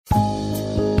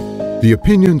The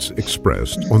opinions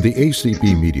expressed on the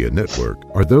ACB Media Network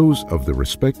are those of the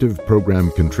respective program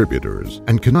contributors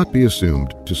and cannot be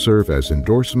assumed to serve as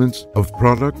endorsements of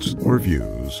products or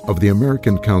views of the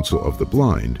American Council of the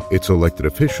Blind, its elected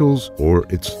officials, or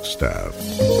its staff.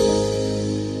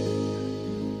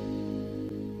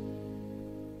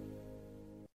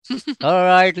 All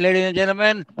right, ladies and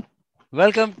gentlemen,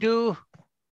 welcome to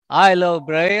I Love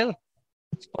Braille,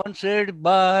 sponsored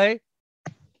by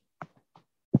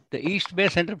the East Bay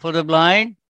Center for the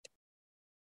Blind.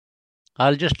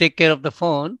 I'll just take care of the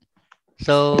phone.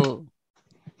 So,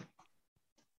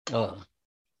 Okay.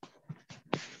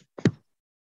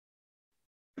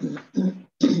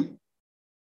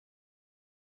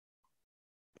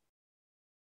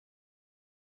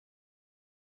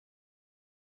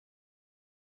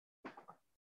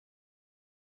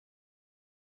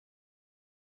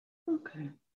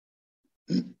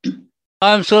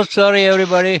 I'm so sorry,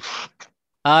 everybody.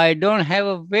 I don't have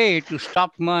a way to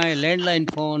stop my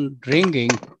landline phone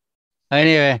ringing.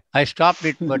 Anyway, I stopped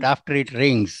it, but after it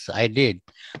rings, I did.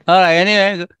 All right,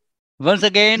 anyway, once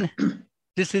again,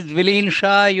 this is Vileen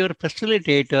Shah, your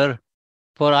facilitator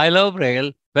for I Love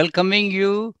Braille, welcoming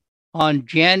you on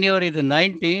January the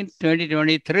 19th,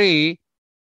 2023.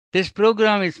 This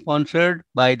program is sponsored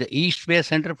by the East Bay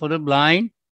Center for the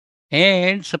Blind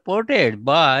and supported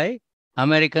by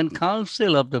American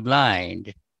Council of the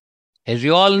Blind. As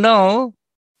you all know,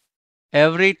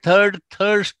 every third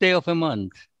Thursday of a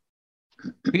month,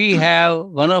 we have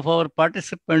one of our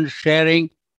participants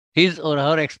sharing his or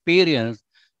her experience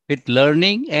with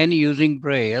learning and using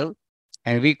Braille,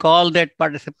 and we call that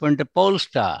participant a poll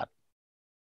star.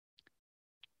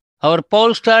 Our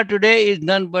poll star today is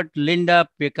none but Linda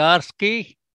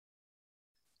Piekarski,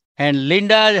 and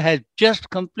Linda has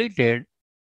just completed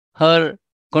her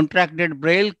contracted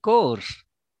Braille course.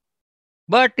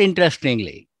 But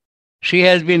interestingly, she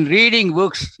has been reading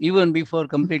books even before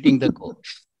completing the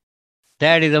course.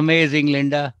 That is amazing,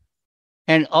 Linda.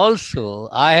 And also,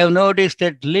 I have noticed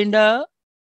that Linda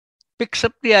picks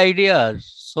up the ideas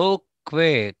so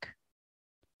quick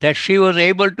that she was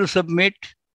able to submit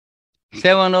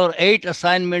 7 or 8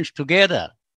 assignments together.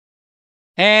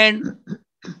 And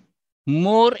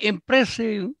more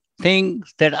impressive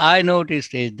things that I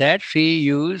noticed is that she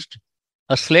used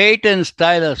a slate and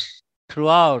stylus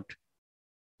throughout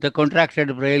the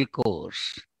contracted Braille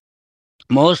course.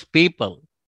 Most people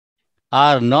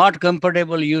are not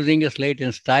comfortable using a slate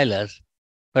and stylus,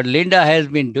 but Linda has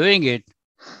been doing it.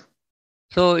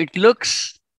 So it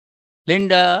looks,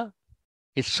 Linda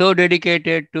is so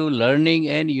dedicated to learning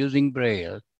and using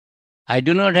Braille. I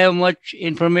do not have much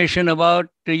information about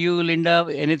you, Linda,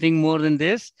 anything more than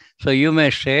this, so you may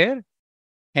share.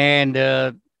 And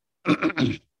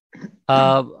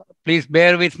please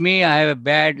bear with me. I have a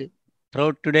bad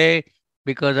throat today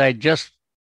because I just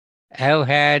have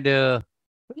had a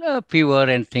fever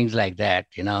and things like that,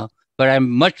 But I'm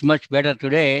much, much better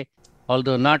today,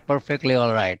 although not perfectly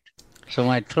all right. So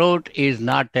my throat is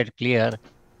not that clear,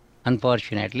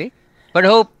 unfortunately. But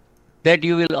hope that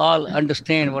you will all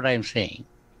understand what I'm saying.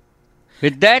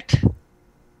 With that,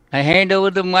 I hand over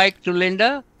the mic to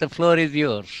Linda. The floor is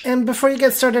yours. And before you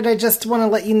get started, I just want to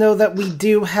let you know that we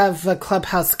do have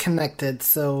Clubhouse connected,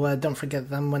 so don't forget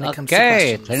them when it comes to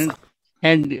questions.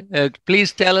 And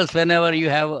please tell us whenever you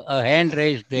have a hand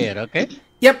raised there, okay?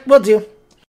 Yep, will do.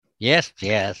 Yes.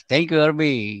 Thank you,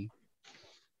 Herbie.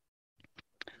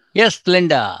 Yes,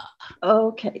 Linda.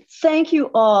 Okay. Thank you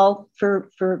all for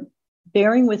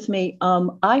bearing with me.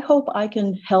 I hope I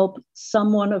can help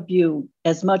someone of you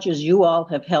as much as you all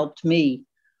have helped me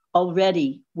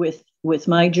already with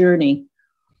my journey.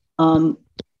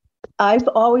 I've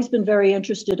always been very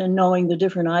interested in knowing the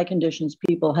different eye conditions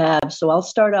people have. So I'll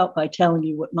start out by telling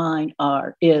you what mine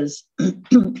is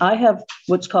I have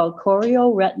what's called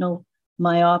chorioretinal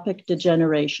myopic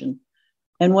degeneration.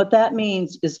 And what that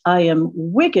means is I am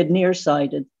wicked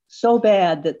nearsighted, so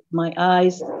bad that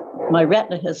my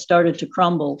retina has started to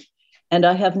crumble, and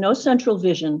I have no central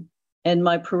vision, and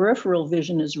my peripheral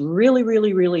vision is really,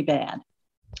 really, really bad.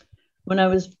 When I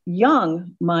was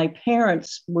young,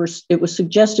 it was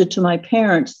suggested to my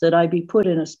parents that I be put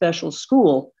in a special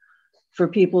school for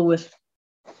people with,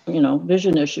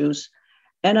 vision issues.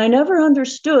 And I never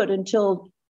understood until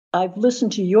I've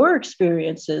listened to your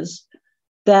experiences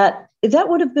that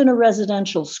would have been a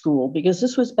residential school, because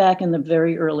this was back in the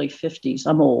very early 50s.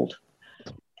 I'm old.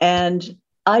 And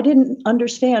I didn't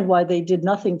understand why they did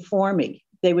nothing for me.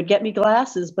 They would get me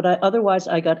glasses, but otherwise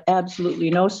I got absolutely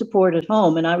no support at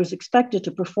home. And I was expected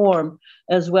to perform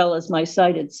as well as my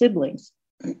sighted siblings.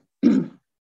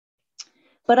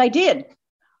 But I did.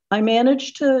 I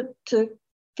managed to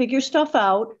figure stuff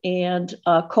out and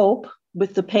cope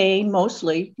with the pain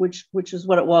mostly, which is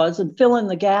what it was, and fill in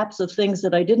the gaps of things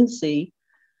that I didn't see.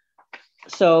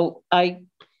 So I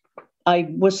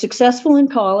was successful in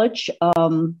college.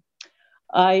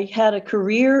 I had a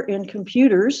career in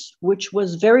computers, which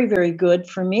was very, very good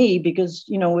for me because,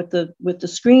 you know, with the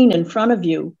screen in front of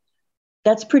you,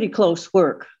 that's pretty close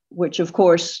work, which of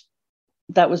course,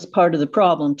 that was part of the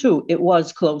problem too. It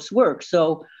was close work.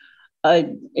 So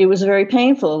it was very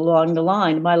painful along the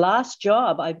line. My last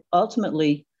job, I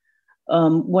ultimately,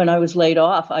 when I was laid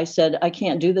off, I said, I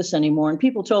can't do this anymore. And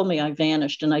people told me I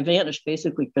vanished, and I vanished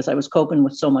basically because I was coping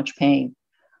with so much pain.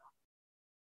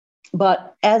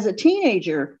 But as a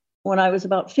teenager, when I was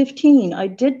about 15, I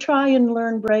did try and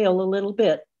learn Braille a little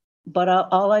bit, but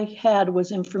all I had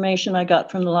was information I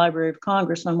got from the Library of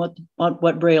Congress on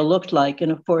what Braille looked like.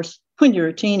 And of course, when you're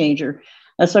a teenager,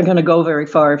 that's not going to go very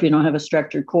far if you don't have a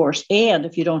structured course and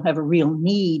if you don't have a real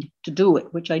need to do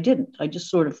it, which I didn't. I just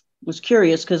sort of was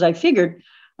curious because I figured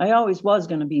I always was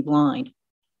going to be blind.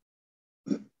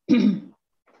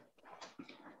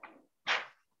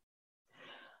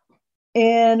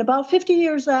 And about 50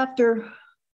 years after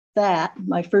that,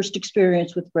 my first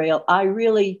experience with Braille, I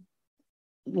really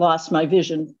lost my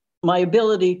vision, my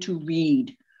ability to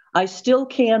read. I still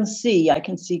can see. I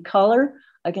can see color.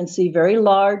 I can see very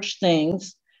large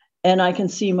things, and I can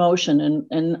see motion.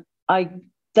 And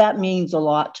that means a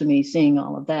lot to me, seeing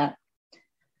all of that.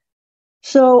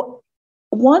 So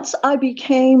once I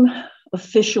became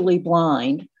officially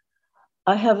blind,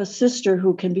 I have a sister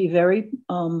who can be very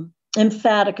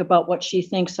emphatic about what she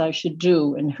thinks I should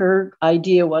do. And her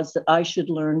idea was that I should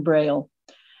learn Braille.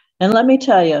 And let me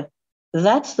tell you,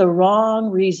 that's the wrong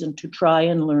reason to try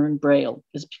and learn Braille,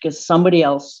 is because somebody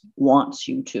else wants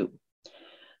you to.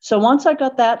 So once I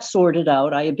got that sorted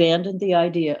out, I abandoned the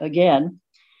idea again.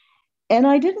 And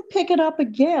I didn't pick it up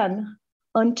again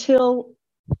until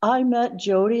I met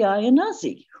Jody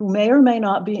Iannuzzi, who may or may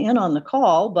not be in on the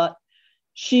call, but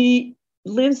she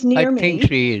lives near me. I think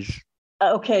she is.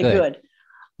 Okay, good.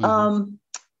 Mm-hmm.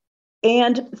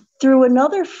 And through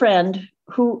another friend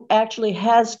who actually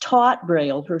has taught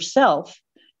Braille herself,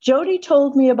 Jody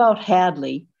told me about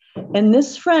Hadley. And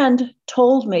this friend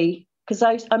told me, because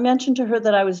I mentioned to her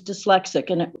that I was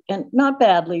dyslexic and not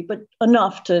badly, but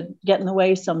enough to get in the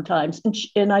way sometimes.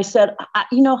 And I said, how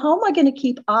am I going to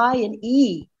keep I and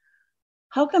E?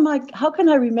 How can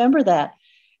I remember that?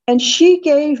 And she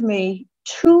gave me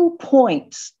 2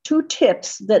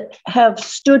 tips that have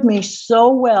stood me so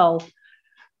well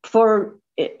for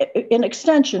an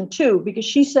extension too, because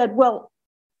she said, well,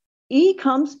 E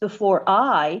comes before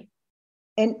I,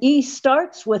 and E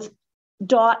starts with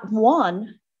 .1,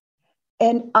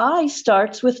 and I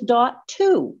starts with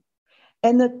 .2.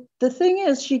 And the thing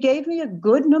is, she gave me a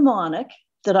good mnemonic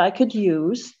that I could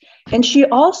use, and she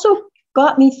also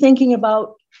got me thinking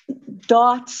about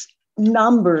dots,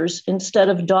 numbers instead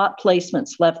of dot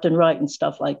placements left and right and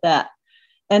stuff like that.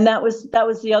 And that was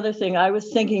the other thing. I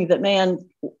was thinking that, man,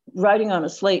 writing on a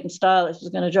slate and stylus is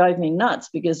going to drive me nuts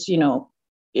because,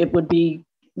 it would be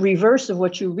reverse of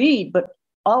what you read. But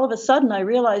all of a sudden I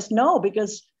realized no,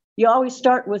 because you always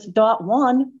start with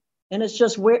 .1, and it's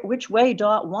just which way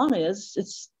 .1 is.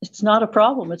 It's not a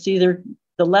problem. It's either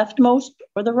the leftmost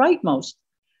or the rightmost.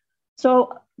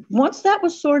 So once that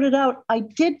was sorted out, I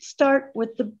did start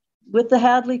with the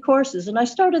Hadley courses, and I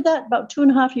started that about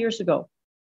 2.5 years ago.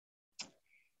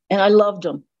 And I loved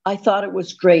them. I thought it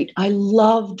was great. I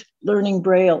loved learning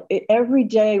Braille. Every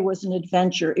day was an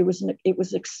adventure. It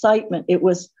was excitement. It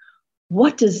was,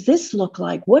 what does this look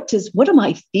like? What am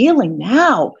I feeling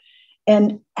now?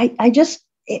 And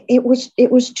it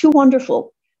was too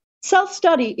wonderful.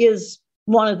 Self-study is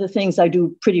one of the things I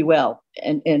do pretty well,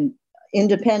 and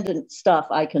independent stuff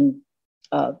I can.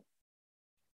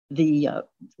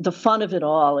 The fun of it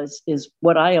all is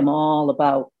what I am all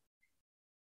about.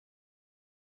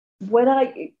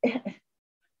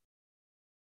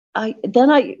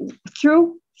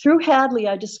 Through Hadley,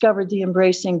 I discovered the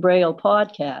Embracing Braille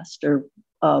podcast or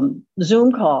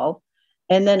Zoom call.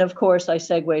 And then, of course, I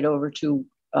segued over to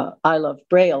I Love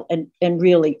Braille. And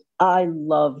really, I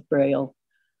love Braille.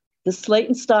 The slate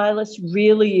and stylus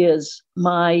really is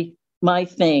my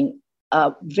thing.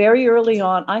 Very early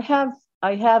on, I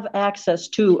have access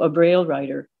to a Braille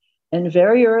writer. And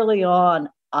very early on,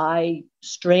 I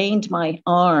strained my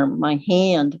arm, my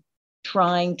hand,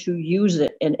 trying to use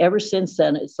it. And ever since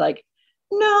then, it's like,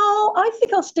 no, I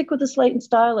think I'll stick with the slate and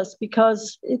stylus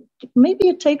because maybe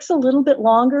it takes a little bit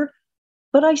longer,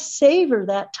 but I savor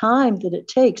that time that it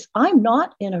takes. I'm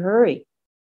not in a hurry.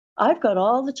 I've got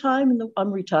all the time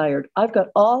I'm retired. I've got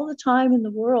all the time in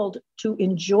the world to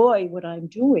enjoy what I'm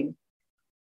doing.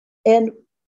 And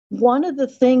one of the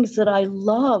things that I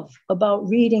love about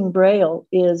reading Braille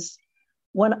is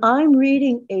when I'm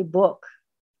reading a book,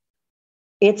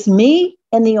 it's me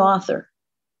and the author.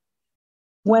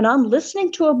 When I'm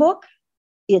listening to a book,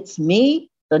 it's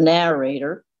me, the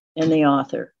narrator, and the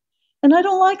author. And I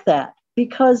don't like that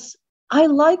because I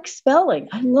like spelling.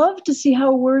 I love to see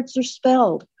how words are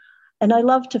spelled. And I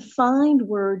love to find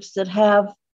words that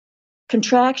have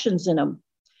contractions in them.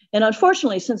 And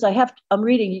unfortunately, since I'm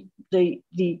reading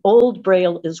the old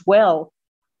Braille as well,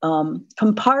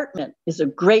 compartment is a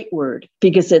great word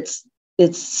because it's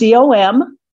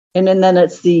COM, and then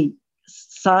it's the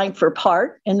sign for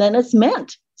part, and then it's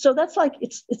meant. So that's like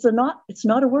it's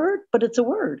not a word, but it's a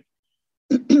word.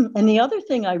 And the other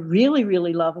thing I really,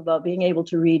 really love about being able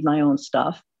to read my own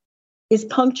stuff is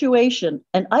punctuation.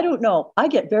 And I don't know, I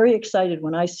get very excited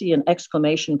when I see an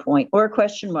exclamation point or a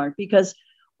question mark, because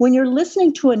when you're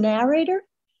listening to a narrator,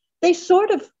 they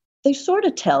sort of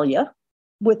tell you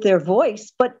with their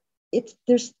voice, but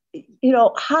there's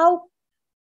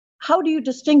how do you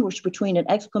distinguish between an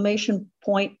exclamation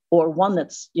point or one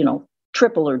that's,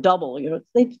 triple or double?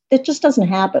 It just doesn't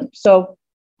happen. So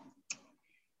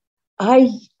I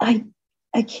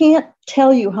can't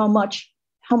tell you how much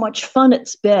fun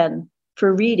it's been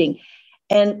for reading.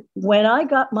 And when I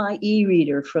got my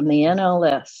e-reader from the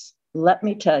NLS, let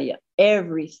me tell you,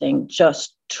 everything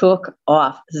just took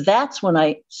off. That's when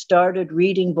I started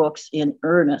reading books in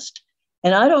earnest.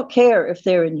 And I don't care if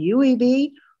they're in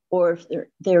UEB or if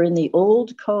they're in the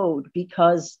old code,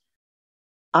 because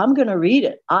I'm going to read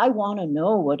it. I want to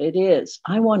know what it is.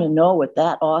 I want to know what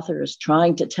that author is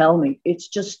trying to tell me. It's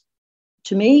just,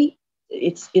 to me,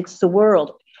 it's the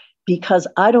world. Because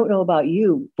I don't know about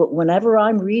you, but whenever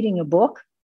I'm reading a book,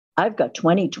 I've got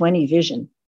 20/20 vision,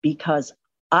 because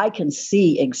I can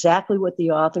see exactly what the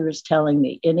author is telling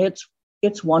me. And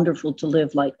it's wonderful to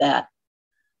live like that.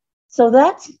 So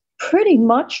that's pretty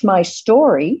much my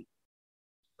story.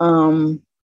 I'm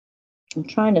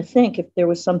trying to think if there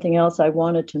was something else I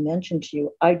wanted to mention to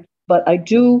you. But I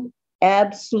do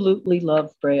absolutely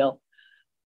love Braille.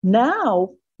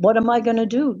 Now, what am I going to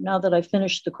do now that I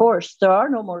finished the course? There are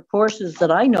no more courses that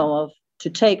I know of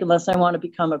to take unless I want to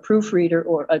become a proofreader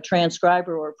or a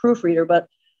transcriber or a proofreader. But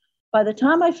by the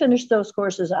time I finish those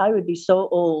courses, I would be so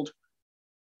old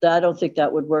that I don't think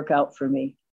that would work out for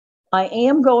me. I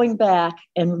am going back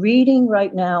and reading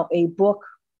right now a book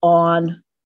on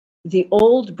the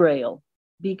old Braille,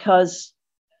 because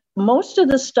most of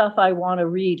the stuff I want to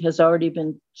read has already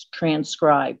been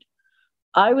transcribed.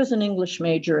 I was an English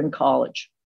major in college.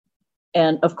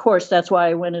 And of course, that's why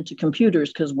I went into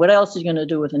computers, because what else are you going to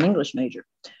do with an English major?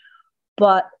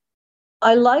 But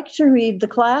I like to read the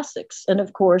classics. And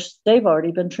of course, they've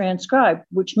already been transcribed,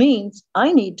 which means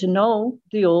I need to know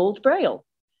the old Braille.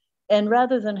 And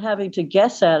rather than having to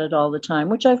guess at it all the time,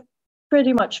 which I've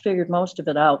pretty much figured most of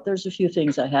it out, there's a few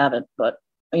things I haven't, but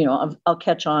I'll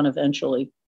catch on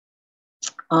eventually.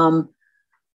 After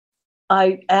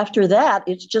that,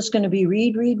 it's just going to be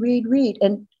read.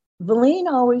 And Valine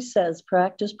always says,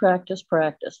 practice, practice,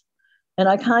 practice. And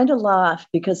I kind of laugh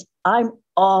because I'm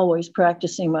always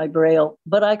practicing my Braille,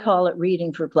 but I call it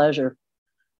reading for pleasure.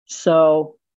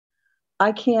 So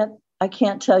I can't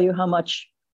tell you how much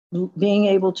being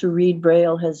able to read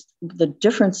Braille has, the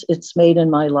difference it's made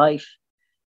in my life.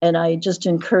 And I just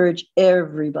encourage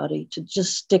everybody to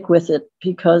just stick with it,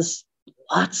 because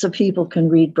lots of people can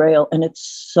read Braille and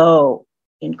it's so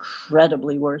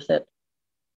incredibly worth it.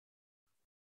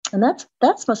 And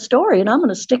that's my story, and I'm going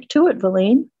to stick to it,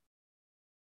 Valine.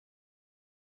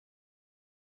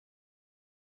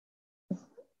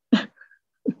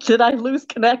 Did I lose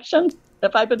connection?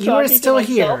 Have I been talking? You are still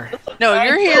here. No,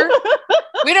 you're here.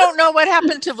 We don't know what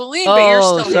happened to Valine, but you're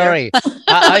still sorry. Here.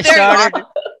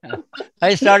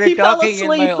 I started talking and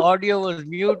my audio was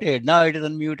muted. Now it is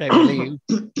on mute, I believe.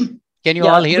 Can you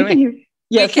all hear me?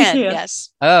 Yes, we can. Yes.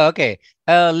 Oh, okay.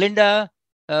 Linda,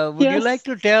 would you like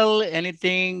to tell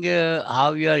anything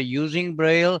how you are using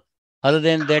Braille, other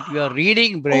than that you are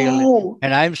reading Braille?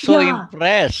 And I'm so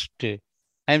impressed.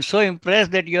 I'm so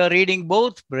impressed that you are reading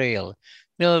both Braille.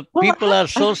 People are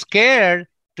so scared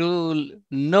to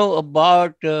know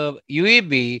about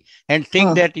UEB and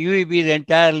think that UEB is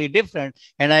entirely different.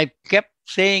 And I kept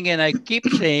saying, and I keep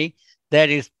saying, that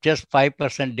is just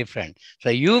 5% different. So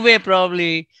you may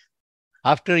probably,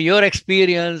 after your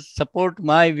experience, support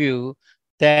my view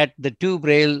that the two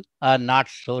Braille are not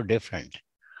so different.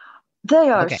 They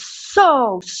are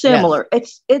so similar.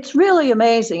 Yes. It's really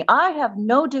amazing. I have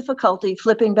no difficulty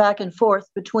flipping back and forth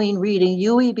between reading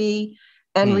UEB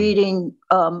and reading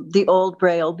the Old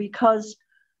Braille, because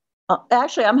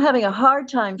actually I'm having a hard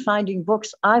time finding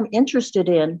books I'm interested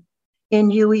in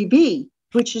UEB,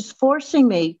 which is forcing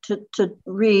me to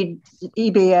read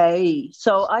EBAE.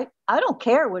 So I don't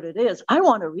care what it is. I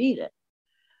want to read it.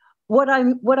 What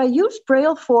I use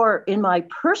Braille for in my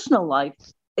personal life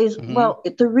is, well,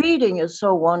 the reading is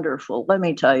so wonderful, let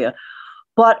me tell you.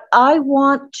 But I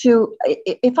want to,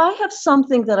 if I have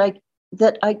something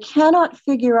that I cannot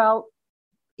figure out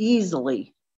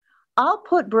easily, I'll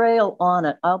put Braille on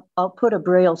it. I'll put a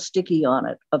Braille sticky on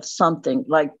it of something.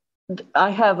 Like I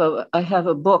have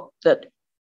a book that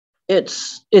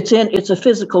it's a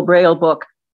physical Braille book,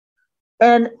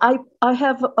 and I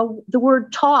have the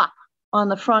word talk on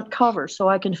the front cover so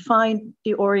I can find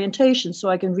the orientation so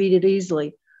I can read it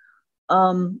easily.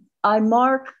 I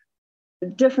mark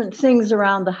different things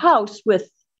around the house with,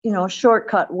 a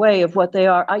shortcut way of what they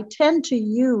are. I tend to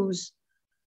use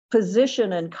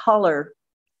position and color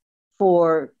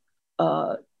for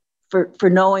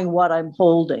knowing what I'm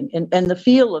holding and the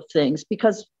feel of things,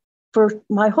 because for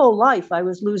my whole life I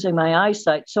was losing my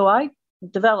eyesight. So I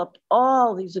developed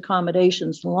all these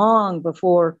accommodations long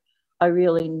before I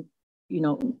really,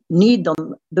 need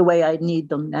them the way I need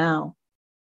them now.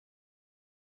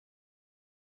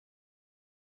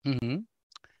 Mm-hmm.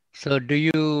 So do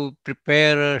you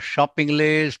prepare a shopping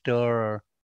list or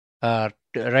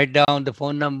write down the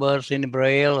phone numbers in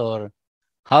Braille, or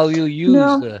how you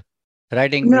use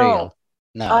writing Braille?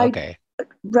 No, okay.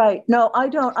 Right. No, I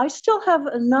don't. I still have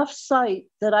enough sight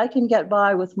that I can get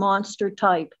by with monster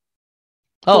type.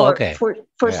 For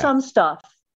some stuff.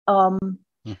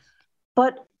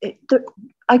 But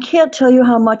I can't tell you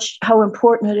how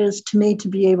important it is to me to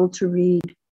be able to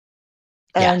read.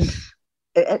 And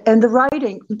and the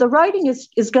writing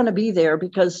is going to be there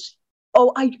because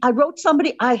I wrote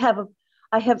somebody. I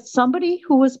have somebody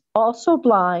who was also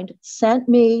blind sent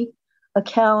me a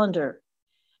calendar,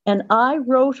 and I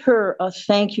wrote her a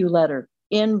thank you letter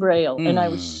in Braille, and I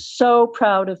was so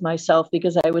proud of myself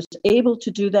because I was able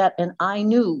to do that, and I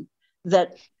knew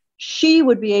that she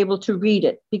would be able to read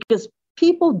it, because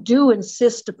people do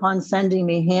insist upon sending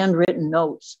me handwritten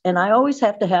notes, and I always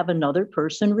have to have another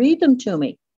person read them to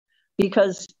me,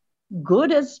 because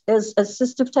good as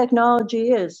assistive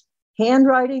technology is,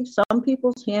 handwriting, some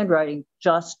people's handwriting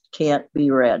just can't be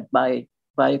read by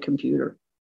a computer.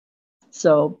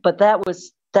 So, but that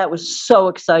was so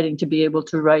exciting to be able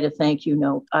to write a thank you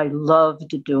note. I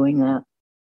loved doing that.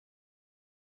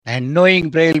 And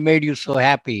knowing Braille made you so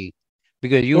happy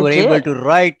because you were able to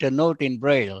write a note in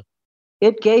Braille.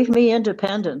 It gave me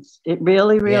independence. It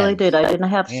really, really did. I didn't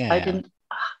have, you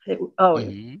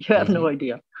have no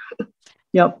idea.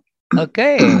 Yep.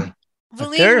 Okay.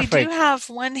 Valine, we do have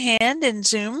one hand in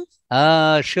Zoom.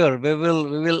 Sure. We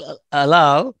will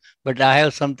allow, but I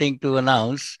have something to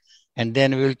announce, and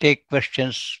then we'll take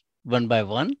questions one by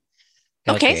one.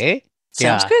 Okay.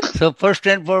 Sounds good. So first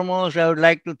and foremost, I would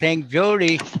like to thank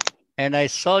Jody, and I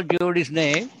saw Jody's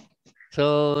name,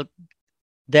 so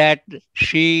that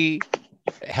she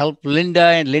helped Linda,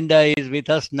 and Linda is with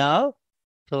us now.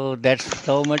 So that's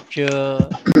so much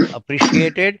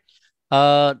appreciated.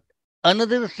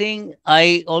 Another thing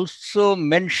I also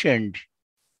mentioned,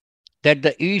 that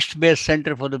the East Bay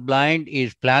Center for the Blind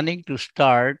is planning to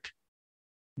start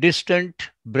distant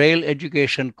Braille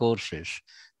education courses.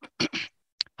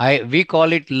 We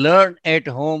call it Learn at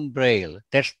Home Braille.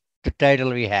 That's the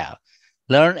title we have.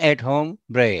 Learn at Home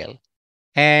Braille.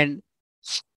 And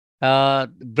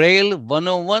Braille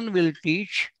 101 will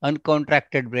teach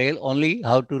uncontracted Braille only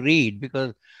how to read,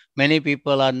 because many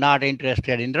people are not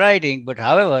interested in writing. But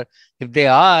however, if they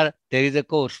are, there is a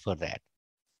course for that.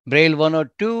 Braille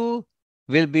 102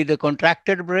 will be the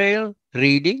contracted Braille,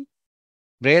 reading.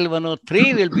 Braille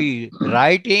 103 will be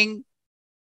writing,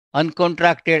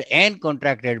 uncontracted and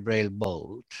contracted Braille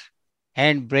both.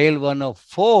 And Braille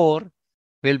 104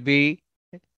 will be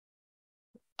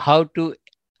how to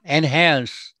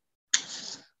enhance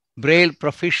Braille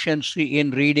proficiency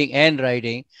in reading and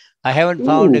writing. I haven't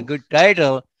found a good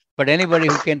title, but anybody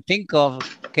who can think of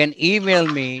can email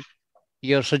me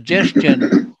your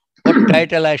suggestion what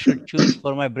title I should choose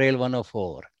for my Braille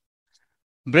 104.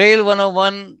 Braille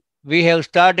 101, we have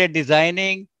started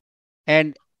designing,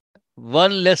 and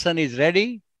one lesson is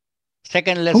ready.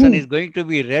 Second lesson is going to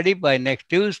be ready by next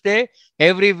Tuesday.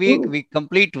 Every week we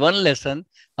complete one lesson.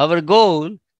 Our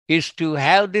goal is to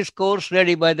have this course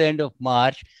ready by the end of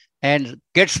March and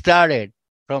get started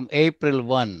from April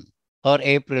 1 or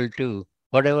April 2,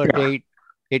 whatever date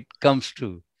it comes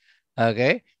to.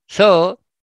 Okay. So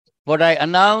what I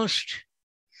announced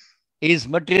is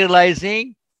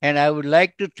materializing, and I would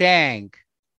like to thank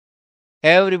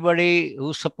everybody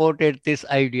who supported this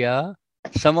idea.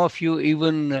 Some of you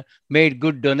even made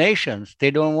good donations.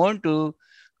 They don't want to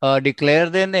declare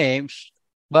their names,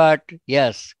 but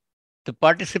yes, the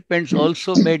participants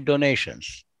also made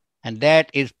donations, and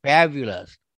that is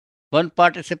fabulous. One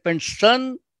participant's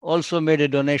son also made a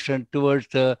donation towards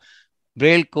the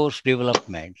Braille course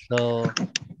development. So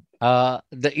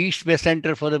the East Bay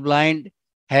Center for the Blind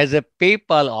has a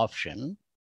PayPal option,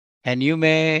 and you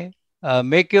may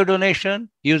make your donation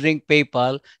using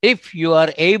PayPal if you are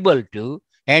able to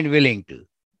and willing to.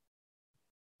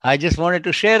 I just wanted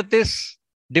to share this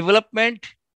development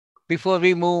before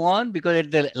we move on, because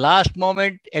at the last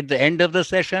moment, at the end of the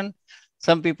session,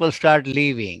 some people start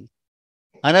leaving.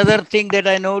 Another thing that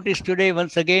I noticed today,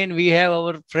 once again, we have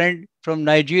our friend from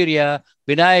Nigeria,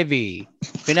 Binaibi.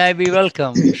 Binaibi,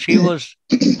 welcome. She was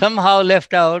somehow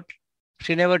left out.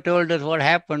 She never told us what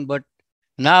happened, but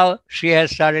now she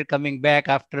has started coming back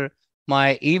after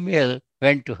my email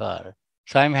went to her.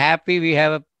 So I'm happy we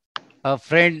have a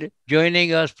friend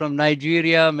joining us from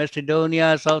Nigeria,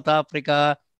 Macedonia, South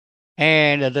Africa,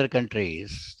 and other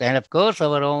countries. And of course,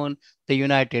 our own, the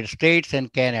United States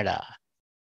and Canada.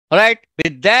 All right,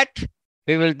 with that,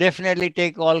 we will definitely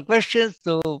take all questions.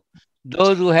 So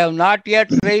those who have not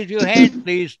yet raised your hand,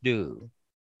 please do.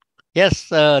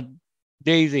 Yes,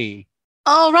 Daisy.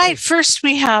 All right. First,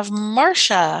 we have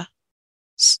Marcia.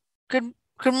 Good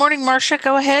morning, Marcia.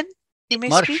 Go ahead. You may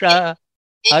Marcia,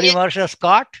 speak. Are you Marcia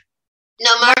Scott?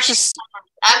 No, Marcia.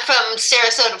 I'm from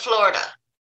Sarasota, Florida.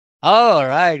 All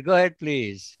right. Go ahead,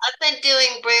 please. I've been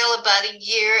doing Braille about a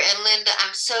year. And Linda,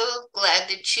 I'm so glad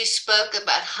that you spoke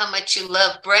about how much you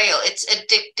love Braille. It's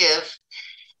addictive.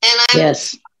 And I'm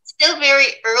still very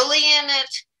early in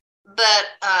it. But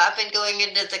I've been going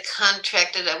into the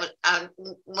contracted.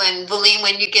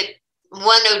 When you get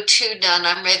 102 done,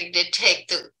 I'm ready to take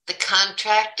the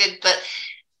contracted. But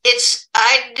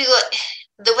I do it.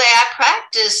 The way I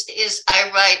practice is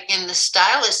I write in the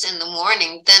stylus in the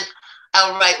morning, then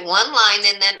I'll write one line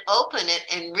and then open it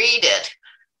and read it.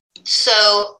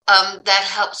 So that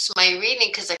helps my reading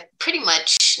because I pretty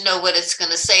much know what it's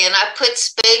going to say. And I put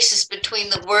spaces between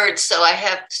the words so I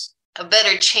have a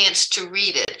better chance to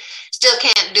read it. Still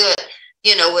can't do it,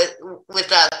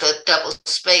 without the double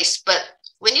space. But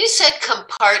when you said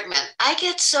compartment, I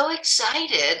get so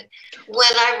excited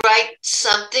when I write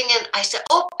something and I say,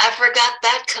 oh, I forgot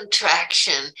that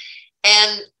contraction.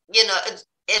 And,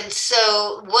 and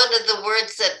so one of the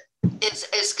words that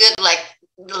is good,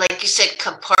 like you said,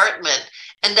 compartment.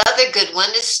 Another good one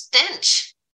is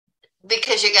stench,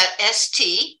 because you got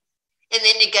ST, and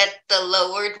then you got the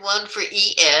lowered one for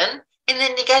EN, and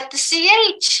then you got the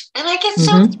CH. And I get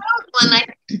so thrilled when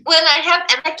I have,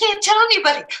 and I can't tell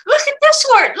anybody, look at this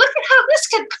word, look at how this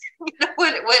can,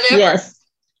 whatever. Yes,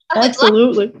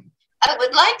 absolutely. I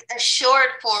would like a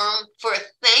short form for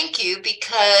thank you,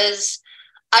 because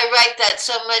I write that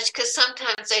so much, because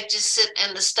sometimes I just sit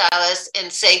in the stylus and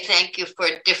say thank you for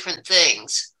different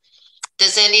things.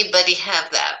 Does anybody have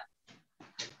that?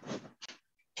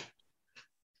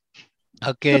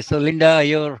 Okay, so Linda,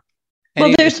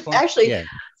 well, there's actually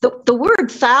the word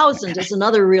thousand is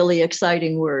another really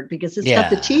exciting word, because it's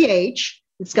got the TH,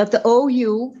 it's got the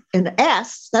OU and the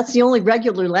S. That's the only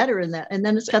regular letter in that, and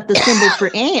then it's got the symbol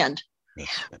for and.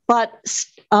 But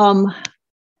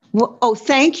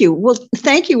thank you. Well,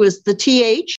 thank you is the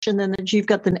TH, and then you've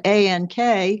got the ANK,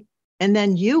 and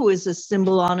then U is a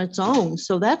symbol on its own.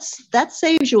 So that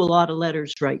saves you a lot of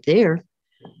letters right there.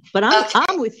 But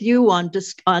I'm with you on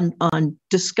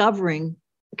discovering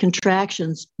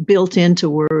contractions built into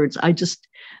words.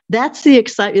 That's the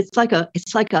excitement.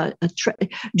 It's like a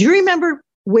do you remember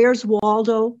Where's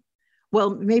Waldo?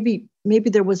 Well, maybe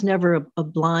there was never a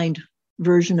blind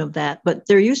version of that, but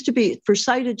there used to be, for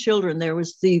sighted children, there were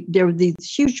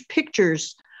these huge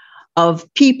pictures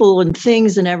of people and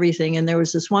things and everything, and there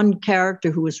was this one character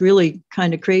who was really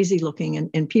kind of crazy looking,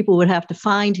 and people would have to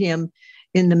find him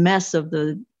in the mess of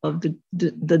the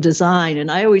design. And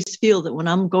I always feel that when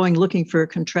I'm going looking for a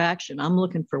contraction, I'm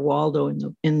looking for Waldo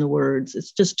in the words.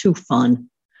 It's just too fun.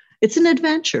 It's an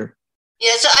adventure.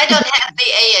 Yeah, so I don't have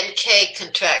the ANK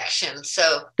contraction,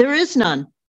 so there is none.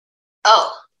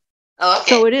 Oh, okay.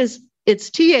 So it's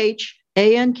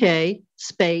THANK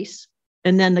space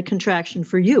and then the contraction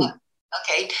for you.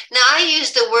 Okay. Now I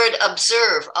use the word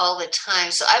observe all the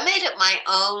time, so I made it my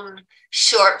own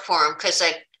short form because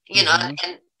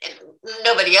and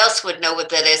nobody else would know what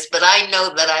that is, but I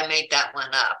know that I made that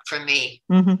one up for me.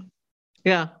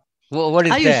 Yeah. Well, what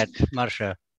is that,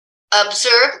 Marcia?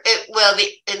 observe it. Well,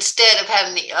 instead of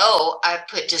having the O, I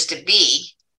put just a B,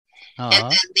 and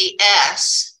then the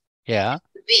S. Yeah.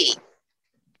 The B.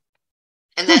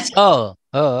 And that's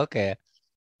okay.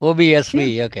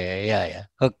 OBSV. Okay. Yeah.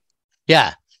 Okay.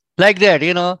 Yeah. Like that,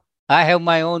 I have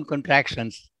my own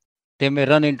contractions. They may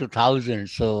run into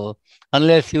thousands. So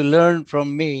unless you learn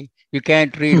from me, you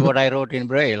can't read what I wrote in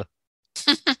Braille.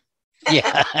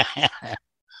 Yeah.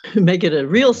 Make it a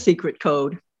real secret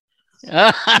code.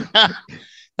 It's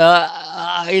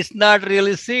not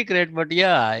really secret, but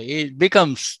yeah, it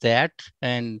becomes that.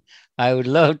 And I would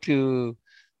love to,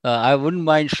 I wouldn't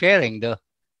mind sharing though.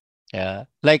 Yeah.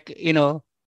 Like,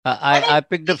 I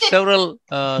picked up several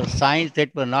signs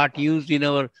that were not used in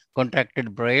our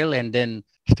contracted Braille and then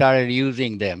started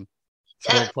using them.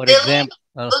 So, for example,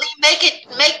 make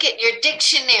it your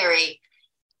dictionary,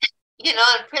 and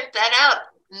print that out,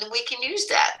 and we can use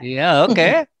that. Yeah.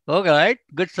 Okay. All right.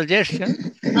 Good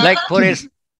suggestion. Like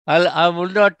I will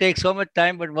not take so much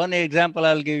time, but one example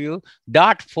I'll give you: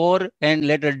 .4 and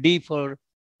letter D for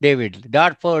David.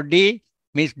 .4D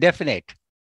means definite.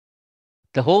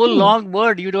 The whole long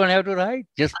word you don't have to write.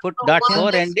 Just put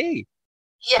 .4 and D.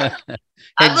 Yeah.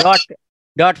 And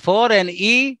 .4 and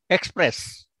E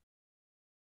express.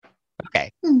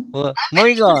 Okay. Well,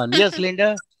 moving on. Yes,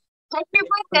 Linda. Take your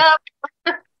book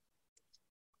up.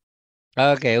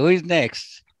 Okay. Who is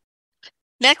next?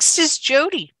 Next is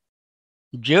Jody.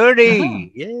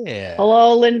 Jody. Yeah.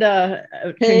 Hello, Linda.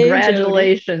 Hey,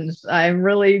 congratulations. Jody. I'm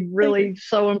really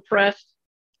so impressed.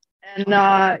 And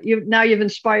you've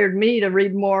inspired me to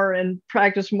read more and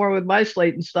practice more with my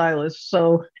slate and stylus.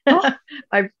 So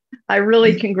I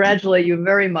really congratulate you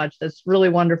very much. That's really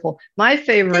wonderful. My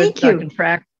favorite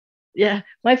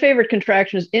my favorite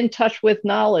contraction is in touch with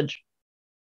knowledge.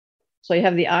 So you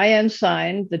have the IN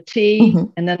sign, the T,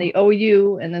 and then the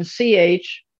OU, and then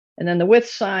CH, and then the with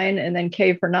sign, and then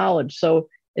K for knowledge. So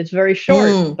it's very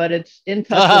short, but it's in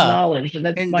touch with knowledge, and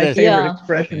that's my favorite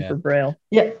expression for Braille.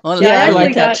 Yeah, I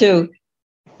like that too.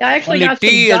 I actually only got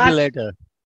T some as the letter.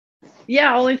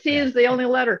 Yeah, only T is the only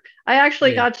letter. I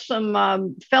actually got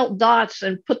some felt dots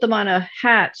and put them on a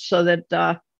hat so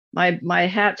that my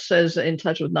hat says in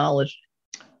touch with knowledge.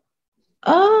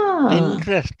 Oh,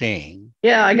 interesting.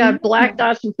 Yeah, I got black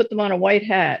dots and put them on a white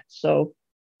hat. So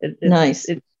nice.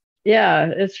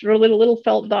 It's really little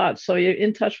felt dots. So you're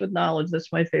in touch with knowledge.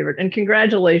 That's my favorite. And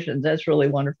congratulations. That's really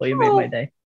wonderful. You made my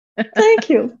day. Thank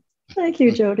you. Thank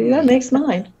you, Jody. That makes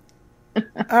mine.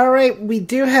 All right. We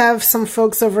do have some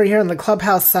folks over here on the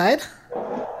Clubhouse side.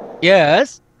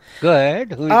 Yes. Go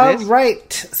ahead. Who is All this?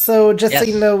 right. So just so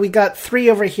you know, we got 3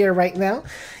 over here right now.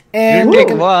 And you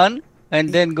take one and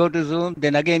then go to Zoom,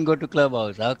 then again go to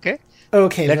Clubhouse. Okay?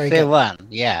 Okay, let's say good. One.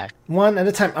 Yeah. One at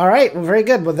a time. All right. Well, very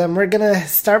good. Well, then we're going to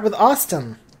start with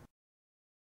Austin.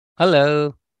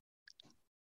 Hello.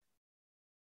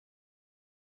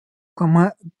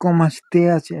 ¿Cómo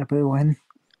estás, everyone?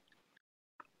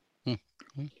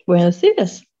 Buenos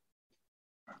dias.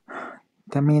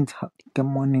 That means good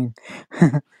morning.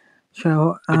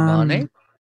 So, good morning.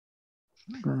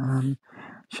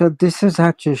 So this is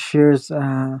actually Shear's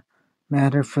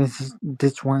matter for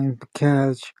this one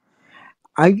because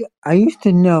I used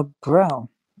to know Braille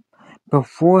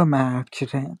before my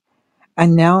accident,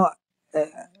 and now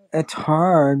it's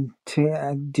hard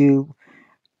to do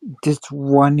just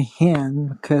one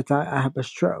hand because I have a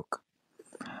stroke.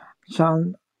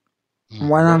 So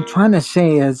what I'm trying to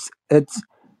say is, it's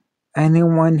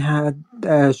anyone had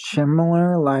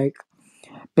similar, like,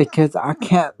 because I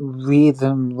can't read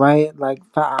them right like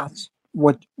fast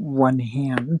with one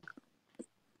hand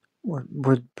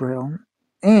with Braille,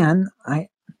 and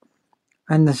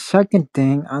the second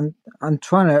thing, I'm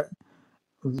trying to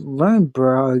learn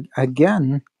Braille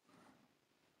again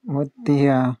with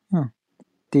the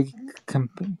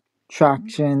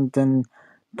contractions and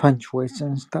punctuation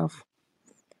and stuff.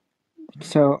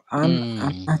 So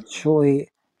I'm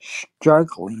actually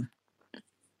struggling.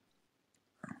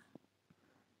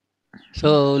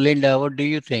 So, Linda, what do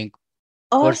you think?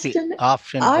 Austin, what's the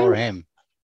option for him?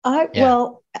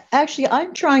 Well, actually,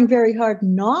 I'm trying very hard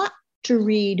not to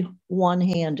read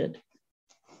one-handed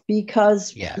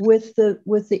because with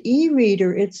the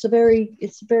e-reader, it's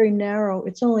very narrow.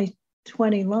 It's only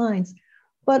 20 lines.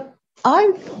 But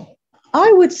I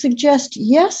would suggest,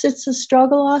 yes, it's a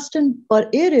struggle, Austin, but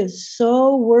it is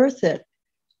so worth it.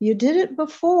 You did it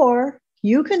before.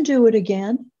 You can do it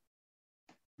again.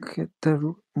 With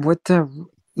the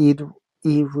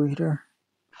e-reader?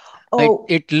 Oh,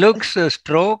 it looks a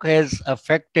stroke has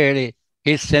affected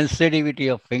his sensitivity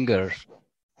of fingers,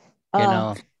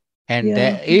 and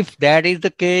if that is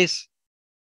the case,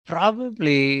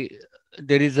 probably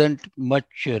there isn't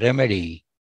much remedy.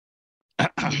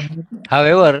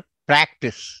 However,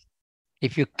 practice.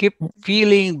 If you keep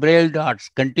feeling Braille dots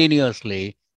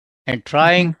continuously and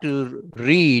trying to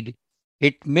read,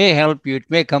 it may help you. It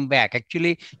may come back.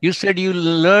 Actually, you said you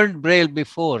learned Braille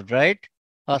before, right,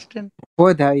 Austin?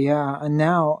 Before that, yeah. And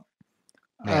now,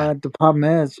 the problem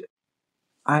is,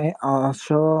 I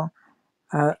also,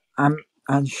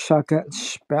 I'm stuck at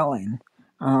spelling.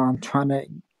 I'm trying to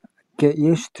get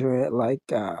used to it. Like,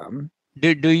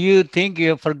 do you think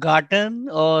you've forgotten,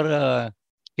 or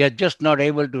you're just not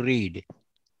able to read?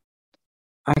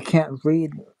 I can't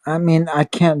read. I mean, I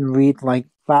can't read like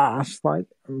fast, like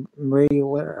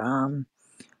regular.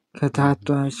 Cause I have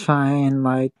to shine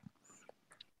like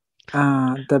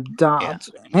the dots,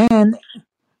 and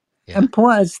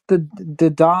plus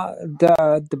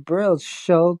the Braille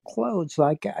show clothes.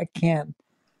 Like I can't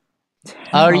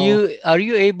tell. Are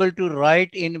you able to write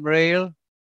in Braille?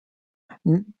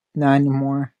 Not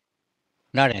anymore.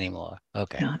 Not anymore.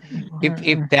 Okay. Not anymore.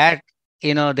 If that,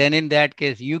 then in that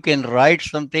case you can write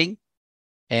something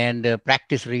and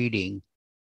practice reading,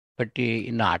 but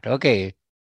not. Okay.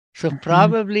 So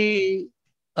probably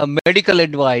a medical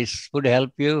advice would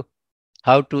help you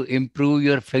how to improve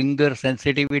your finger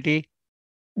sensitivity.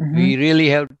 We really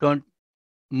have not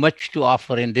much to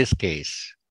offer in this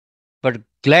case, but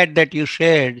glad that you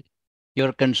shared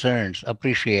your concerns.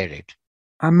 Appreciate it.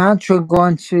 I'm actually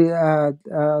going to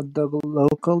the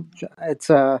local. It's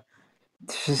a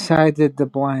Society of the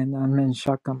Blind. I'm in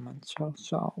Shakaman, so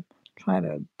I'll try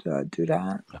to do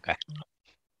that. Okay.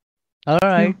 All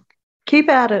right. Keep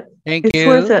at it. Thank you. It's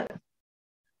worth it.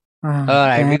 All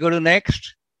right. We go to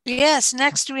next. Yes.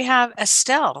 Next we have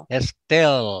Estelle.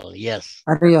 Estelle. Yes.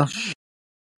 Adios.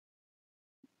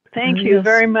 Thank you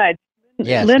very much.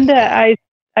 Yes, Linda,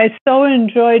 I so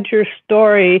enjoyed your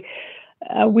story.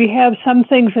 We have some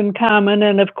things in common,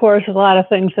 and of course, a lot of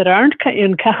things that aren't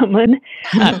in common.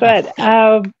 But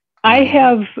I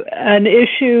have an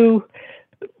issue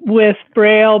with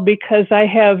Braille because I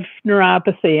have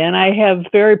neuropathy and I have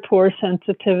very poor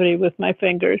sensitivity with my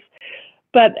fingers.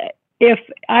 But if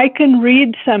I can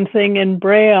read something in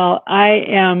Braille, I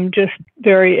am just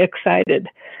very excited.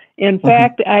 In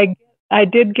fact, I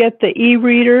did get the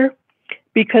e-reader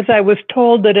because I was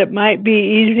told that it might be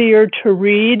easier to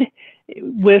read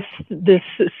with this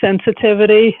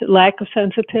sensitivity, lack of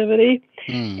sensitivity.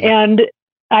 And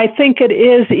I think it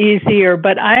is easier,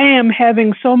 but I am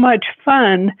having so much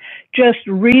fun just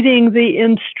reading the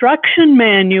instruction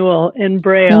manual in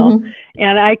Braille.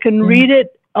 And I can read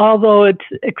it, although it's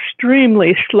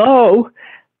extremely slow.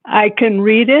 I can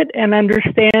read it and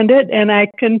understand it, and I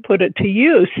can put it to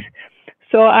use.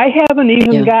 So I haven't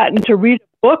even gotten to read a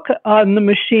book on the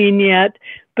machine yet,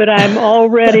 but I'm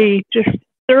already just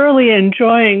thoroughly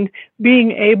enjoying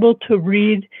being able to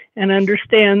read and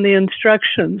understand the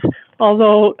instructions.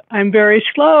 Although I'm very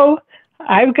slow,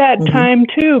 I've got time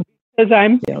too, because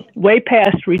I'm way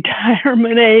past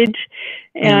retirement age,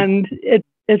 and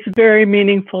it's very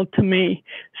meaningful to me.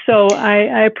 So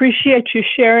I appreciate you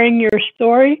sharing your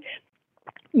story.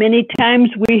 Many times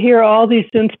we hear all these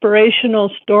inspirational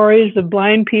stories of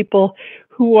blind people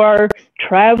who are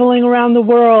traveling around the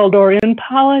world or in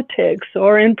politics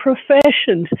or in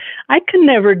professions. I can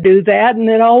never do that, and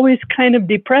it always kind of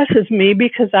depresses me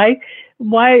because I'm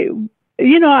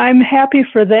happy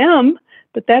for them,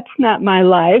 but that's not my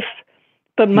life.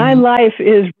 But my life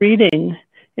is reading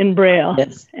in Braille,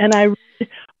 and I read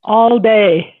all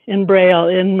day in Braille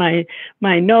in my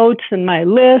notes and my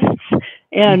lists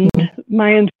and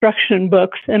my instruction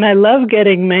books, and I love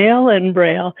getting mail in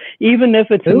Braille, even if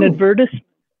it's an advertisement.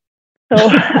 So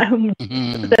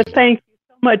thank you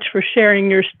so much for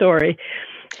sharing your story.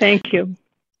 Thank you.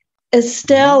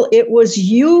 Estelle, it was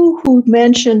you who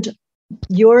mentioned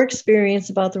your experience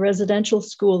about the residential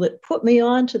school that put me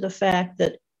on to the fact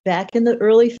that back in the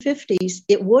early 50s,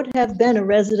 it would have been a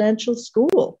residential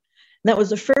school. And that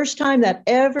was the first time that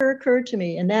ever occurred to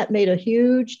me. And that made a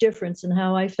huge difference in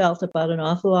how I felt about an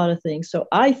awful lot of things. So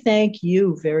I thank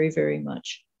you very, very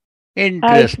much.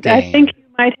 Interesting. I think you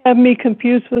might have me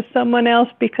confused with someone else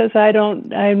because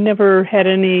I've never had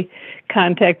any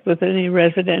contact with any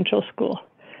residential school.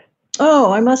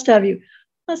 Oh, I must have you.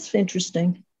 That's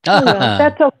interesting. Oh, well,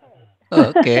 that's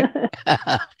okay.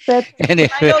 Okay.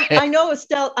 I know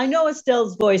Estelle. I know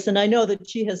Estelle's voice, and I know that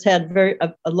she has had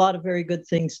a lot of very good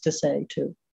things to say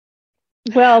too.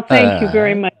 Well, thank you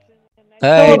very much.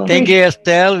 All right, thank you,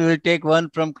 Estelle. We will take one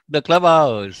from the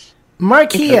clubhouse.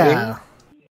 Markia.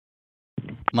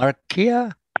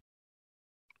 Markia.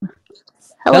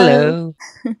 Hello.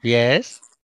 Yes.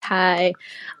 Hi.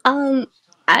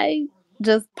 I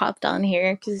just popped on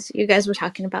here because you guys were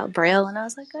talking about Braille, and I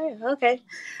was like, oh, okay.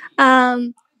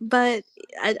 But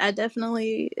I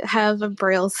definitely have a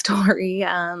Braille story.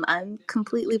 I'm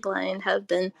completely blind, have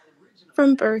been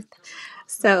from birth,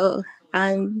 so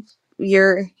I'm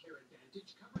your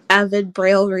avid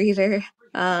Braille reader.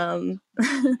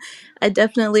 I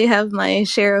definitely have my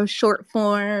share of short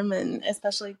form, and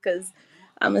especially because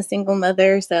I'm a single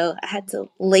mother, so I had to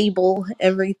label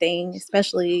everything,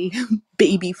 especially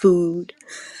baby food.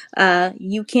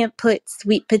 You can't put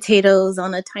sweet potatoes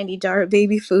on a tiny jar of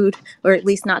baby food, or at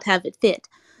least not have it fit.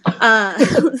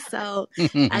 So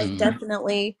I've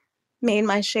definitely made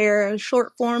my share of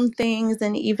short form things,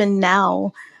 and even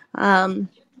now, I'm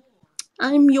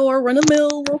your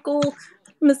run-of-the-mill local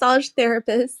massage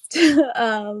therapist.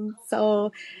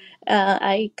 So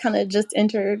I kind of just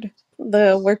entered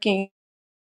the working.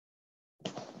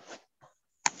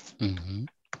 Mm-hmm.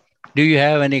 Do you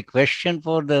have any question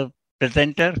for the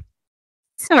presenter?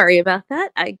 Sorry about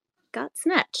that. I got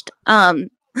snatched.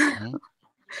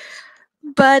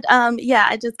 But yeah,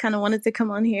 I just kind of wanted to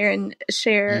come on here and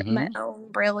share my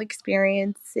own Braille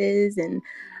experiences. And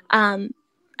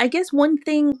I guess one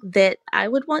thing that I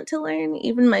would want to learn,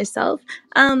 even myself,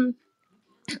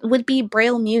 would be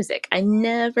Braille music. I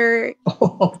never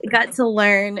got to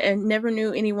learn and never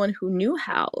knew anyone who knew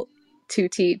how to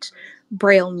teach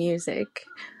Braille music.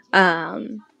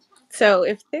 So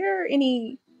if there are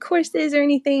any courses or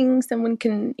anything someone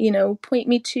can, point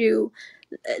me to,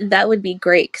 that would be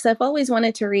great, because I've always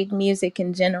wanted to read music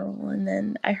in general, and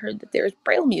then I heard that there's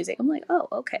Braille music. I'm like, oh,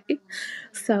 okay.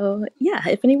 So yeah,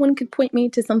 if anyone could point me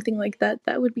to something like that,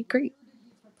 that would be great.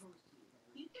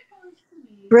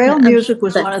 Braille music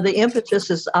was one of the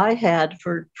impetuses I had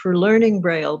for learning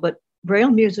Braille, but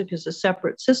Braille music is a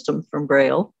separate system from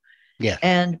Braille. Yeah.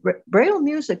 And Braille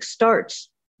music starts,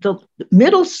 the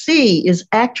middle C is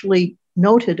actually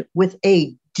noted with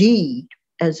a D,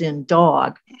 as in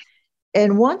dog.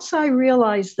 And once I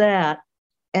realized that,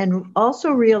 and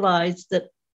also realized that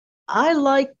I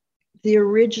like the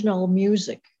original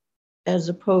music as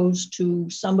opposed to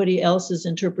somebody else's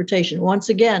interpretation. Once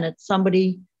again, it's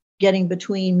somebody getting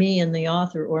between me and the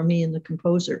author, or me and the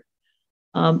composer.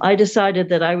 I decided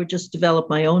that I would just develop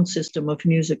my own system of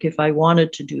music if I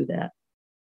wanted to do that.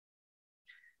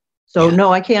 So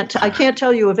no, I can't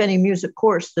tell you of any music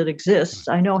course that exists.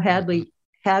 I know Hadley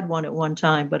had one at one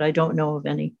time, but I don't know of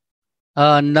any.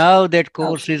 Now that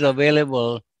course is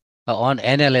available on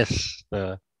NLS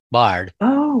Bard.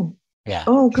 Oh. Yeah.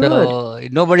 Oh, good. So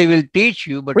nobody will teach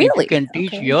you, but really? if you can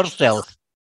teach yourself,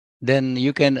 then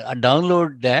you can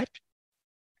download that.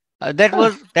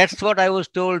 That's what I was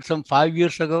told some 5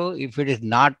 years ago. If it is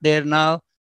not there now,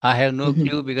 I have no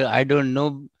clue, because I don't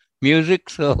know music,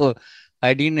 so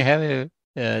I didn't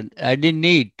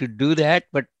need to do that.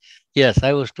 But yes,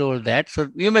 I was told that. So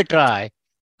you may try.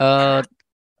 Markia,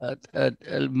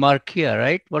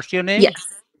 right? What's your name? Yes,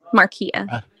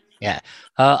 Markia. Yeah.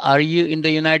 Are you in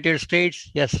the United States?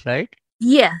 Yes, right?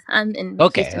 Yeah, I'm in.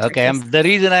 Okay. The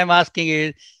reason I'm asking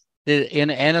is, in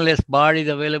NLS Bard is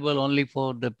available only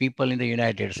for the people in the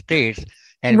United States,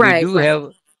 and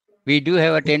we do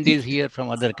have attendees here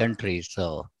from other countries.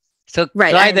 So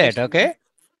try that, okay?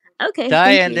 Okay.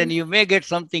 Try, and then you may get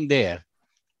something there.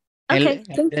 Okay,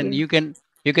 and then you can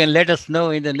let us know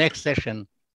in the next session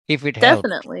if it helps.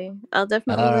 Definitely, I'll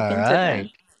definitely look into that.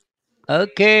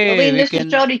 Okay. Mrs.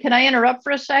 Jody, can I interrupt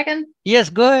for a second? Yes,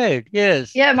 go ahead.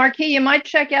 Yes. Yeah, Marquis, you might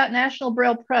check out National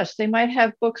Braille Press. They might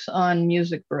have books on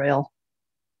music Braille.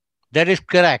 That is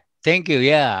correct. Thank you.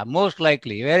 Yeah, most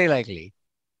likely. Very likely.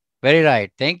 Very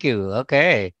right. Thank you.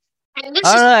 Okay.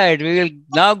 All right. We will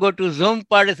now go to Zoom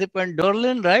participant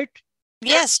Dorlin, right?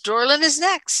 Yes, Dorlin is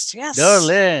next. Yes.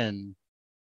 Dorlin.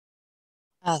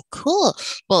 Cool.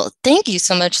 Well, thank you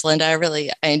so much, Linda.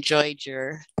 I enjoyed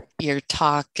your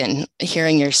talk and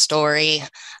hearing your story.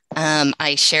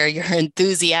 I share your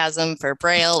enthusiasm for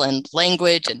Braille and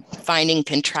language and finding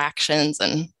contractions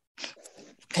and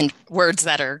words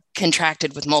that are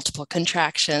contracted with multiple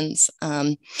contractions.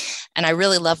 And I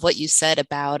really love what you said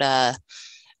about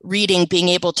reading, being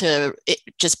able to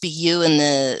just be you and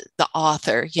the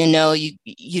author.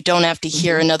 You don't have to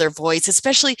hear another voice,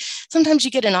 especially sometimes you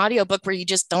get an audiobook where you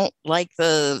just don't like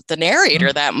the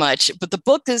narrator that much, but the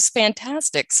book is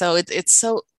fantastic. So it's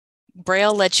so,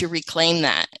 Braille lets you reclaim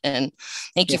that. And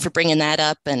thank you for bringing that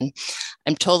up. And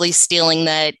I'm totally stealing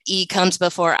that E comes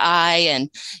before I, and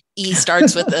E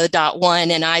starts with a .1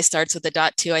 and I starts with a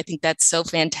 .2. I think that's so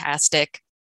fantastic.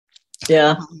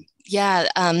 Yeah.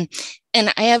 And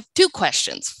I have 2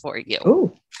 questions for you.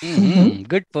 Oh,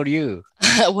 good for you.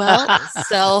 Well,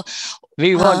 so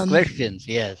we want questions.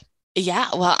 Yes. Yeah,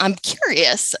 well, I'm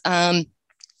curious.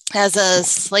 As a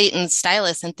slate and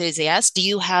stylus enthusiast, do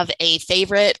you have a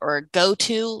favorite or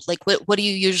go-to? Like, what do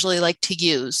you usually like to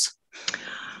use?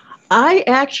 I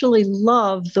actually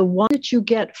love the one that you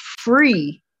get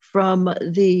free from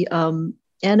the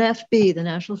NFB, the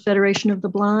National Federation of the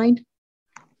Blind.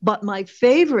 But my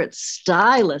favorite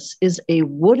stylus is a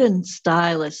wooden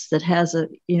stylus that has a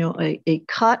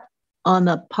cut on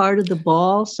the part of the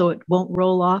ball so it won't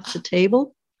roll off the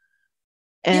table.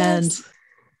 And yes.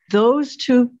 those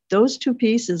two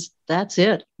pieces, that's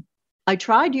it. I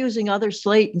tried using other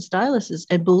slate and styluses,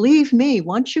 and believe me,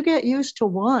 once you get used to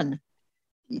one,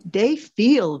 they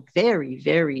feel very,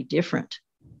 very different.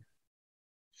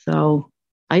 So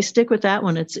I stick with that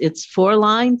one. It's 4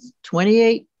 lines,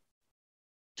 28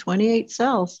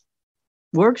 cells.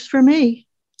 Works for me.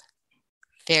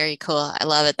 Very cool. I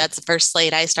love it. That's the first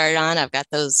slate I started on. I've got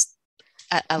those.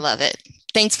 I love it.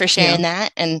 Thanks for sharing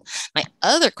that. And my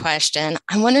other question,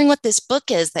 I'm wondering what this book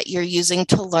is that you're using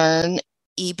to learn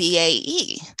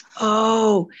EBAE.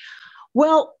 Oh,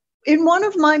 well, in one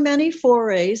of my many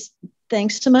forays,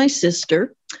 thanks to my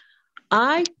sister,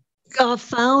 I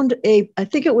found I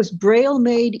think it was Braille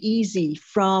Made Easy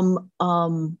from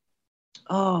the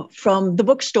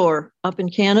bookstore up in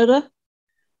Canada.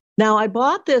 Now, I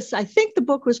bought this. I think the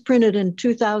book was printed in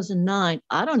 2009.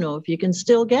 I don't know if you can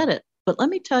still get it, but let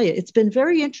me tell you, it's been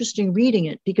very interesting reading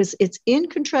it because it's in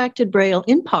contracted Braille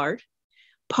in part.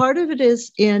 Part of it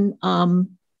is in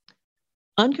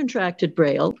uncontracted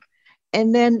Braille.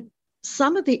 And then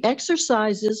some of the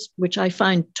exercises, which I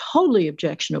find totally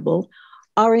objectionable,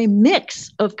 are a mix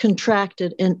of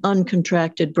contracted and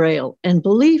uncontracted Braille. And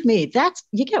believe me,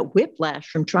 you get whiplash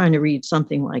from trying to read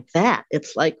something like that.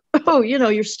 It's like,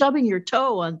 you're stubbing your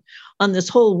toe on this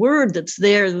whole word that's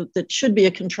there that should be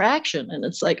a contraction. And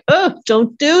it's like,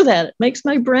 don't do that. It makes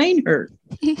my brain hurt.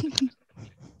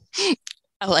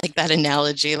 I like that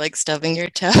analogy, like stubbing your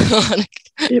toe.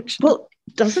 Well,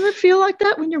 doesn't it feel like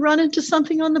that when you run into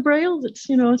something on the Braille that's,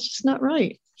 it's just not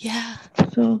right? Yeah.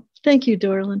 So thank you,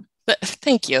 Dorlin.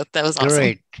 Thank you. That was awesome.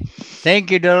 Great.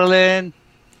 Thank you, Dorlin.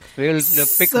 We'll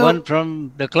pick one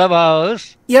from the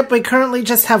clubhouse. Yep, we currently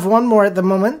just have one more at the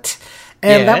moment,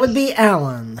 and that would be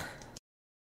Alan.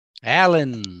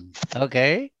 Alan.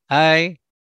 Okay. Hi.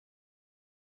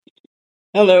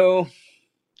 Hello.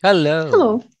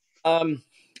 Hello.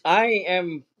 I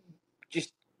am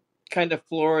just kind of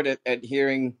floored at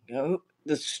hearing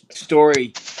the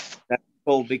story that's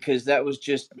told, because that was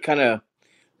just kind of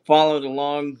followed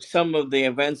along some of the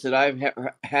events that I've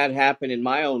had happen in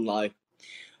my own life.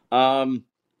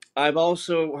 I've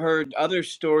also heard other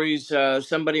stories.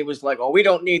 Somebody was like, we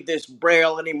don't need this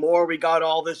Braille anymore. We got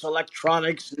all this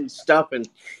electronics and stuff. And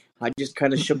I just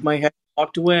kind of shook my head and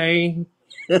walked away.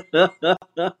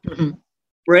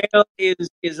 Braille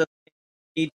is a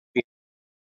need to be.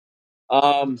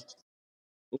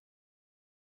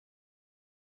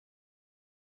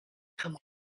 Come on.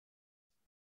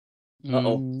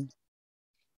 Uh-oh.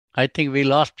 I think we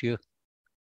lost you.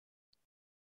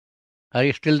 Are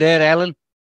you still there, Alan?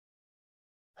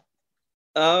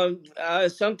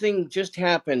 Something just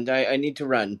happened. I need to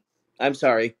run. I'm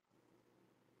sorry.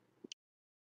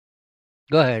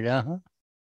 Go ahead.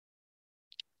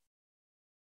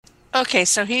 Okay,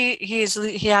 so he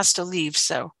has to leave.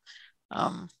 So,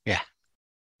 yeah.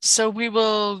 So we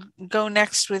will go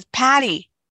next with Patty.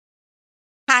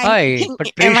 Hi,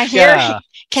 Patricia. Am I here?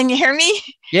 Can you hear me?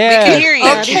 Yeah. We can hear you.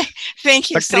 Okay. Thank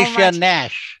you Patricia so much.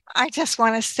 Nash. I just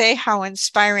want to say how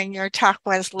inspiring your talk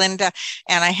was, Linda.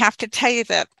 And I have to tell you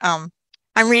that I'm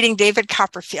reading David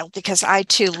Copperfield because I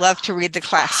too love to read the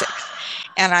classics.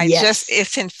 And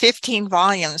it's in 15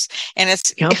 volumes, and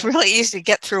it's really easy to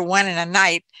get through one in a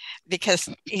night because,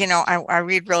 I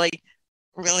read really,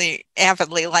 really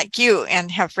avidly like you and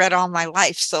have read all my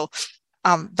life. So,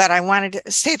 but I wanted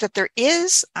to say that there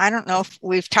is, I don't know if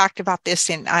we've talked about this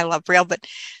in I Love Braille, but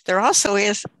there also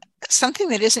is something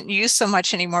that isn't used so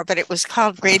much anymore, but it was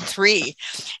called grade 3.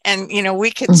 And,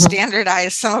 we could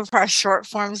standardize some of our short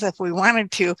forms if we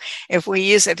wanted to, if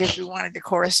we wanted to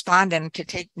correspond and to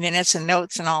take minutes and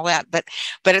notes and all that. But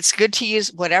it's good to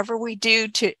use whatever we do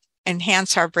to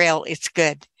enhance our Braille. It's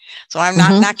good. So I'm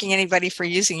not knocking anybody for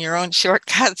using your own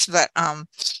shortcuts, but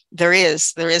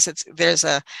there's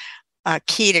a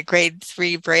key to grade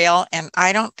 3 Braille. And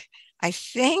I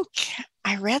think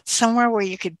I read somewhere where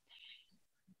you could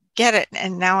get it,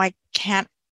 and now I can't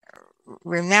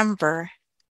remember.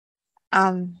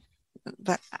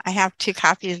 But I have 2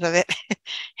 copies of it,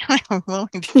 and I'm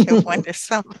willing to give one to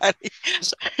somebody.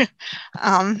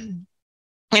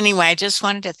 Anyway, I just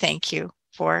wanted to thank you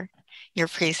for your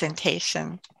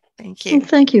presentation. Thank you. Well,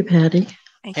 thank you, Patty.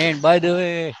 And by the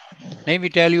way, let me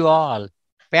tell you all,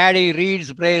 Patty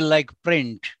reads Braille like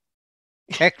print.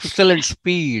 Excellent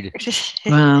speed.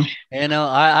 Wow. You know,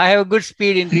 I have good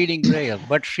speed in reading Braille,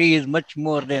 but she is much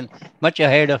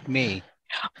ahead of me.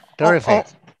 Terrific.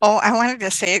 I wanted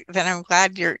to say that I'm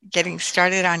glad you're getting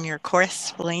started on your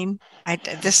course, Blaine.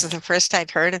 This is the first I'd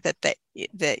heard of it,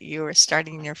 that you were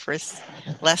starting your first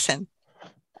lesson.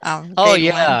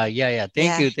 Yeah.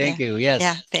 Thank you. Yes.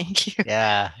 Yeah, thank you.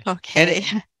 Yeah. Okay.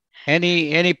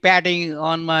 Any patting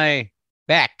on my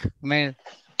back? I mean,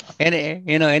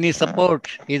 any support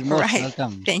is most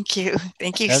welcome. Thank you.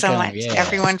 Thank you so much,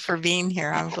 everyone, for being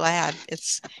here. I'm glad.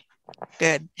 It's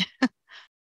good.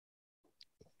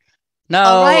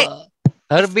 Now,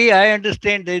 Herbie, I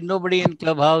understand there's nobody in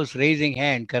Clubhouse raising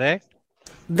hand, correct?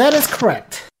 That is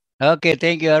correct. Okay,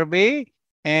 thank you, Herbie.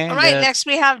 And all right, next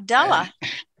we have Della.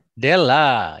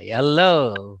 Della,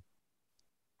 hello.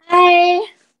 Hi.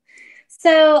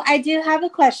 So I do have a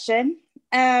question.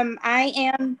 I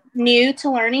am new to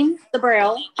learning the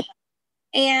Braille,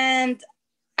 and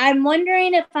I'm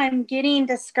wondering if I'm getting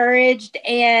discouraged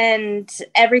and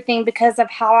everything because of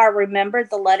how I remembered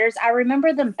the letters. I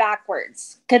remember them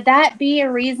backwards. Could that be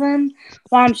a reason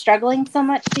why I'm struggling so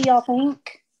much, do y'all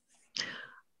think?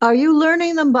 Are you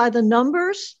learning them by the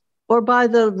numbers or by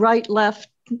the right, left,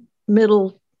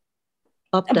 middle,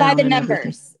 up, down? By the numbers.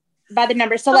 Everything? By the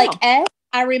numbers. So like S,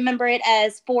 I remember it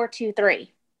as 4, 2,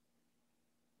 3.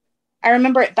 I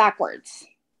remember it backwards.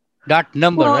 Dot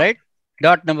number, right?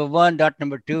 Dot number 1, dot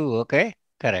number 2. Okay,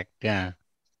 correct. Yeah.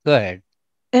 Go ahead.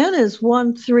 N is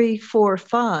 1, 3, 4,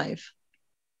 5.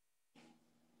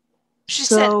 She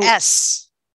said S.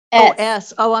 Oh,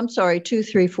 S. Oh, I'm sorry. 2,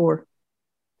 3, 4.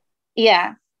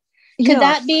 Yeah. Could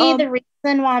that be the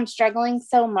reason why I'm struggling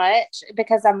so much?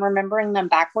 Because I'm remembering them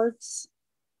backwards?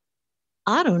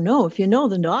 I don't know. If you know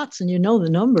the dots and you know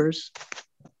the numbers,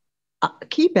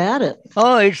 keep at it.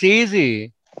 Oh, it's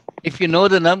easy. If you know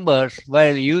the numbers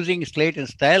while using slate and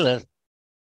stylus,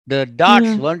 the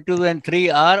dots 1, 2, and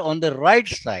 3 are on the right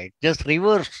side, just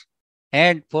reverse,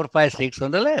 and 4, 5, 6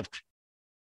 on the left.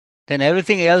 Then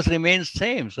everything else remains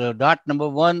same. So dot number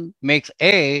 1 makes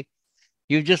A.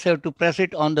 You just have to press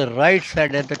it on the right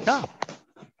side at the top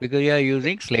because you are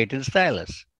using slate and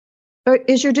stylus.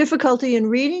 Is your difficulty in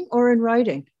reading or in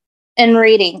writing? In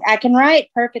reading. I can write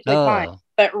perfectly fine,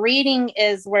 but reading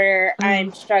is where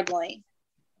I'm struggling.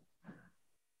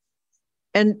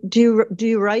 And do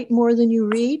you write more than you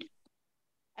read?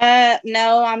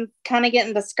 No, I'm kind of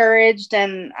getting discouraged,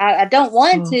 and I don't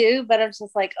want to, but I'm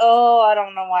just like, I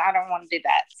don't know why. I don't want to do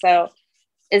that. So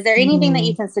is there anything that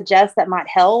you can suggest that might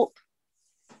help?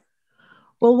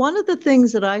 Well, one of the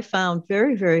things that I found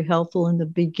very, very helpful in the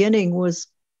beginning was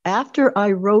after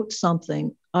I wrote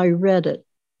something, I read it.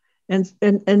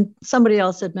 And somebody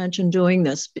else had mentioned doing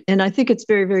this. And I think it's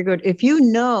very, very good. If you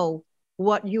know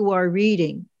what you are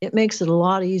reading, it makes it a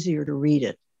lot easier to read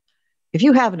it. If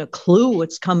you haven't a clue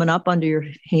what's coming up under your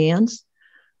hands,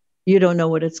 you don't know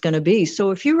what it's going to be.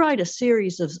 So if you write a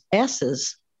series of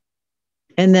S's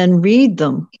and then read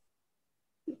them,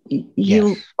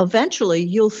 you'll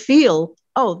feel,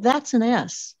 oh, that's an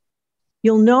S.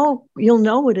 You'll know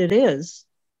what it is,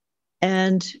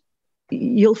 and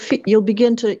you'll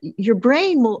begin to, your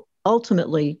brain will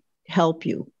ultimately help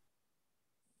you.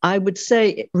 I would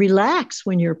say relax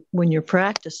when you're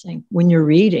practicing, when you're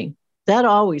reading. That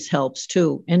always helps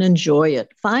too, and enjoy it.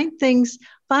 Find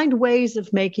ways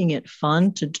of making it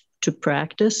fun to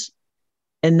practice,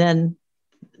 and then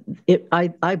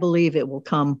I believe it will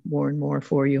come more and more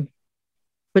for you.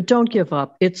 But don't give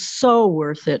up. It's so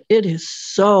worth it. It is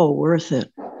so worth it.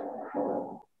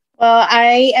 Well,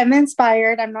 I am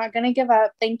inspired. I'm not going to give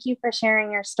up. Thank you for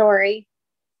sharing your story.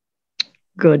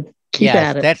 Good. Keep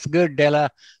at it. That's good,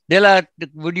 Della. Della,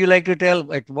 would you like to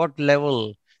tell at what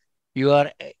level you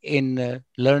are in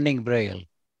learning Braille?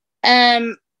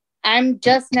 I'm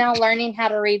just now learning how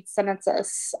to read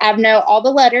sentences. I know all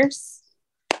the letters,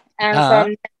 and so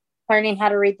I'm learning how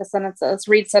to read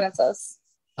sentences.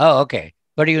 Oh, okay.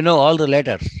 But you know all the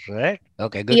letters, right?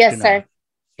 Okay, good. Yes, sir.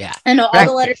 Yeah. I know all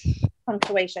the letters,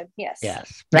 punctuation. Yes.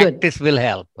 Yes. Practice will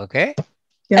help. Okay.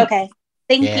 Yep. Okay.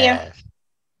 Thank you.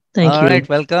 Thank you. All right.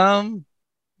 Welcome.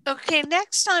 Okay.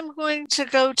 Next, I'm going to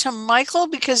go to Michael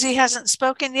because he hasn't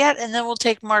spoken yet, and then we'll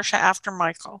take Marcia after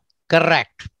Michael.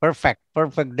 Correct. Perfect,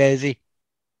 Daisy.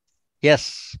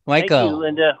 Yes, Michael. Thank you,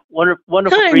 Linda.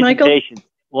 Wonderful Hi, presentation. Michael.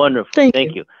 Wonderful.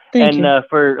 Thank you.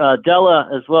 For Della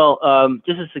as well,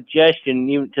 just a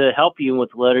suggestion, to help you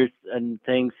with letters and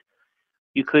things,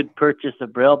 you could purchase a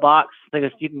Braille box. I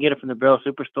think you can get it from the Braille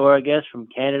Superstore, I guess, from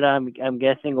Canada, I'm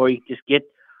guessing, or you can just get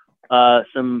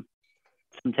some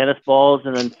tennis balls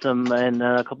and then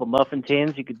a couple muffin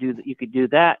tins. You could do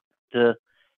that to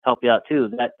help you out too.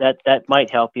 That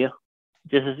might help you.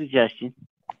 Just a suggestion.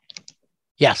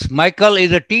 Yes, Michael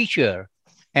is a teacher,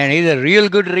 and he's a real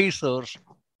good resource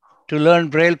to learn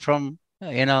Braille from.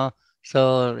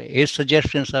 So his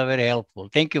suggestions are very helpful.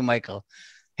 Thank you, Michael.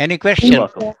 Any question?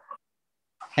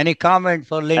 Any comment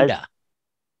for Linda?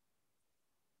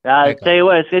 I'll tell you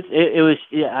what, it was.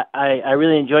 Yeah, I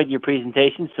really enjoyed your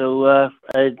presentation. So,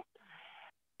 I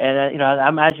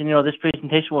imagine this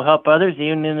presentation will help others,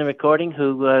 even in the recording,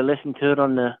 who listen to it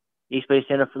on the East Bay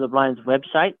Center for the Blind's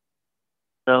website.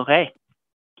 So, hey,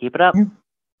 keep it up.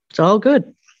 It's all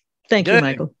good. Thank you,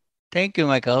 Michael. Thank you,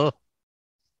 Michael.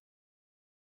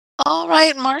 All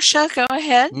right, Marcia, go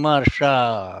ahead.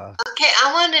 Marcia. Okay,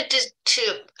 I wanted to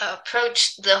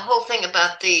approach the whole thing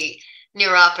about the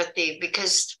neuropathy,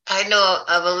 because I know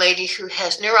of a lady who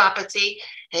has neuropathy,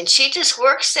 and she just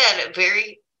works at it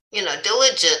very,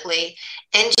 diligently,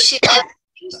 and she loves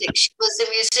music. She was a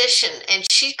musician, and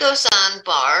she goes on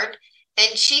BARD,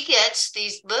 and she gets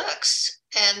these books,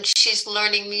 and she's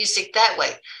learning music that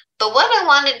way. But what I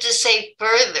wanted to say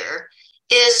further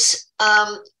is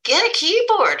get a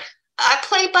keyboard. I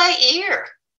play by ear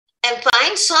and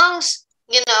find songs,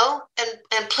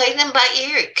 and play them by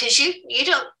ear, because you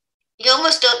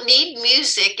almost don't need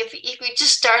music if you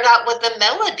just start out with a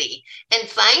melody and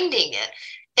finding it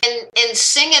and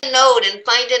sing a note and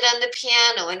find it on the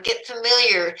piano and get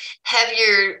familiar. Have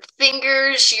your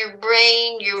fingers, your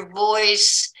brain, your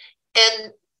voice,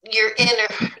 and your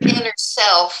inner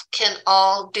self can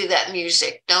all do that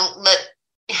music. Don't let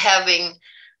having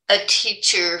a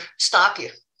teacher stop you.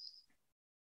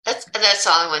 That's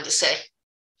all I wanted to say.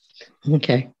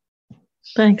 Okay.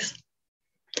 Thanks.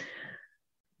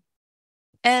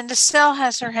 And Estelle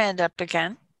has her hand up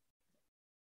again.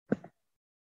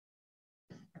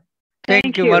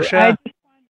 Thank you, Marcia.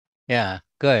 Yeah,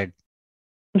 good.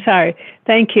 I'm sorry.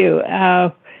 Thank you.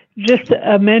 Just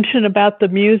a mention about the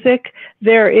music.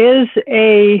 There is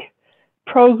a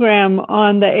program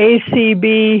on the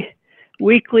ACB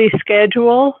weekly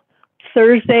schedule,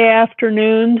 Thursday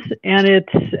afternoons, and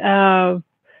it's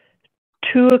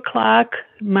 2:00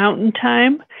 Mountain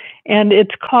Time, and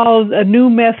it's called A New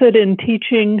Method in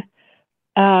Teaching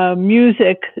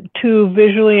Music to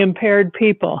Visually Impaired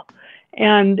People.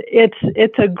 And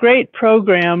it's a great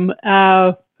program,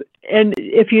 and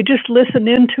if you just listen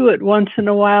into it once in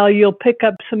a while, you'll pick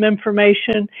up some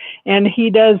information, and he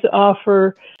does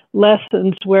offer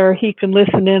lessons where he can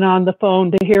listen in on the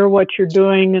phone to hear what you're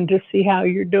doing and to see how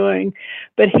you're doing.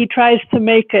 But he tries to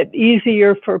make it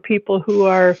easier for people who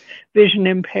are vision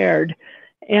impaired.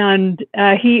 And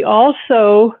he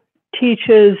also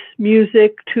teaches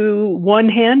music to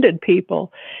one-handed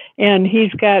people. And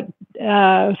he's got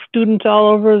students all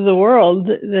over the world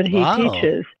that he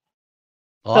teaches.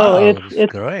 Wow, so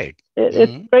it's great. It's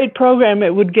a great program.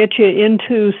 It would get you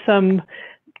into some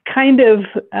kind of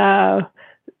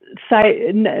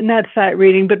not sight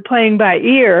reading, but playing by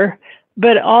ear.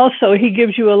 But also he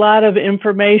gives you a lot of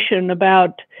information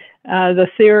about the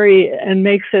theory and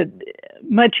makes it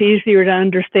much easier to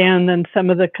understand than some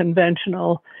of the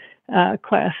conventional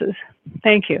classes.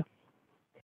 Thank you.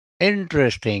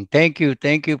 Interesting. Thank you.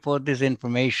 Thank you for this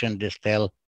information,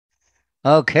 Estelle.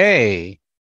 Okay.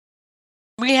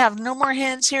 We have no more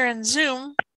hands here in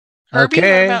Zoom. Herbie,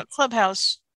 what about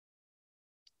Clubhouse?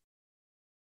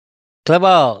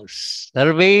 Clubhouse.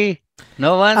 Herbie?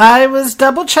 No one? I was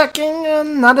double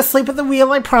checking. Not asleep at the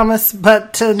wheel, I promise.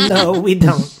 But no, we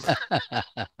don't.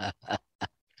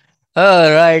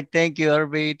 All right. Thank you,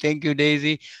 Herbie. Thank you,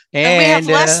 Daisy. And we have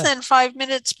less than 5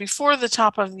 minutes before the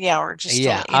top of the hour.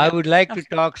 I would like to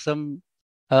talk some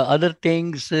other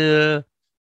things.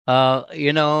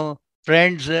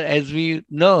 Friends, as we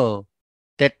know,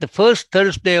 that the first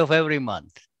Thursday of every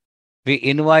month, we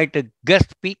invite a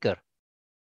guest speaker.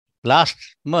 Last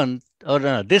month, or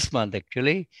no, this month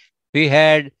actually, we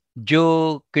had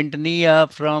Joe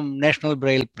Quintanilla from National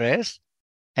Braille Press.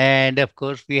 And of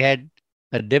course, we had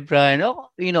Deborah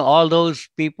and all those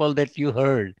people that you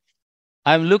heard.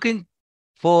 I'm looking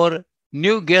for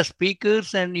new guest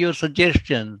speakers and your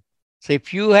suggestions. So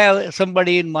if you have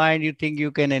somebody in mind you think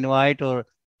you can invite, or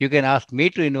you can ask me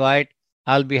to invite,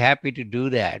 I'll be happy to do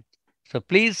that. So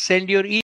please send your email.